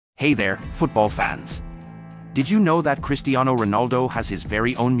Hey there, football fans. Did you know that Cristiano Ronaldo has his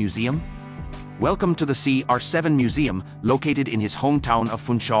very own museum? Welcome to the Cr7 Museum, located in his hometown of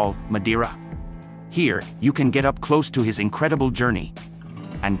Funchal, Madeira. Here, you can get up close to his incredible journey.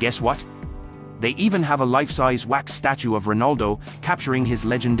 And guess what? They even have a life-size wax statue of Ronaldo capturing his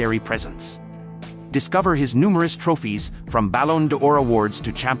legendary presence. Discover his numerous trophies, from Ballon d'Or awards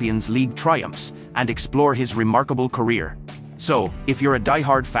to Champions League triumphs, and explore his remarkable career. So, if you're a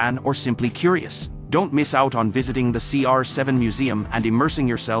die-hard fan or simply curious, don't miss out on visiting the Cr7 Museum and immersing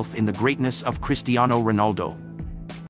yourself in the greatness of Cristiano Ronaldo.